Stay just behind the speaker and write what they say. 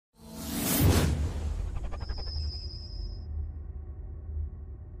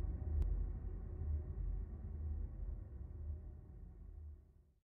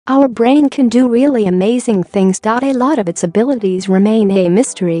Our brain can do really amazing things. A lot of its abilities remain a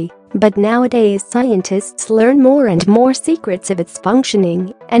mystery, but nowadays scientists learn more and more secrets of its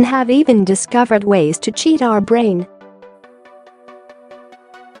functioning and have even discovered ways to cheat our brain.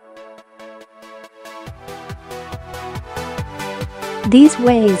 These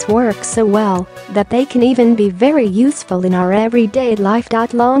ways work so well that they can even be very useful in our everyday life.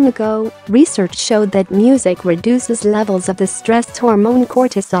 Long ago, research showed that music reduces levels of the stress hormone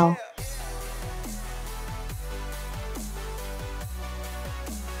cortisol.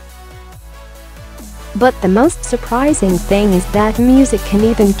 But the most surprising thing is that music can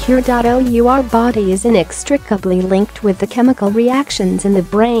even cure. Our body is inextricably linked with the chemical reactions in the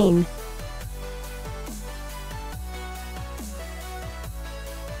brain.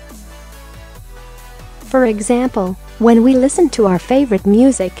 For example, when we listen to our favorite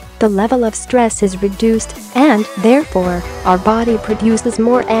music, the level of stress is reduced, and, therefore, our body produces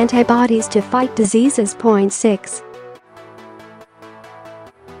more antibodies to fight diseases. 6.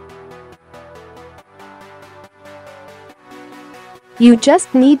 You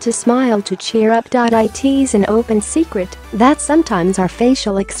just need to smile to cheer up. It is an open secret that sometimes our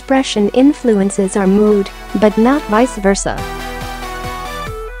facial expression influences our mood, but not vice versa.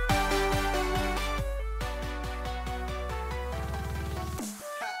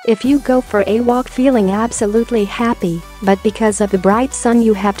 If you go for a walk feeling absolutely happy, but because of the bright sun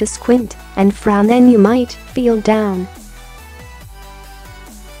you have to squint and frown, then you might feel down.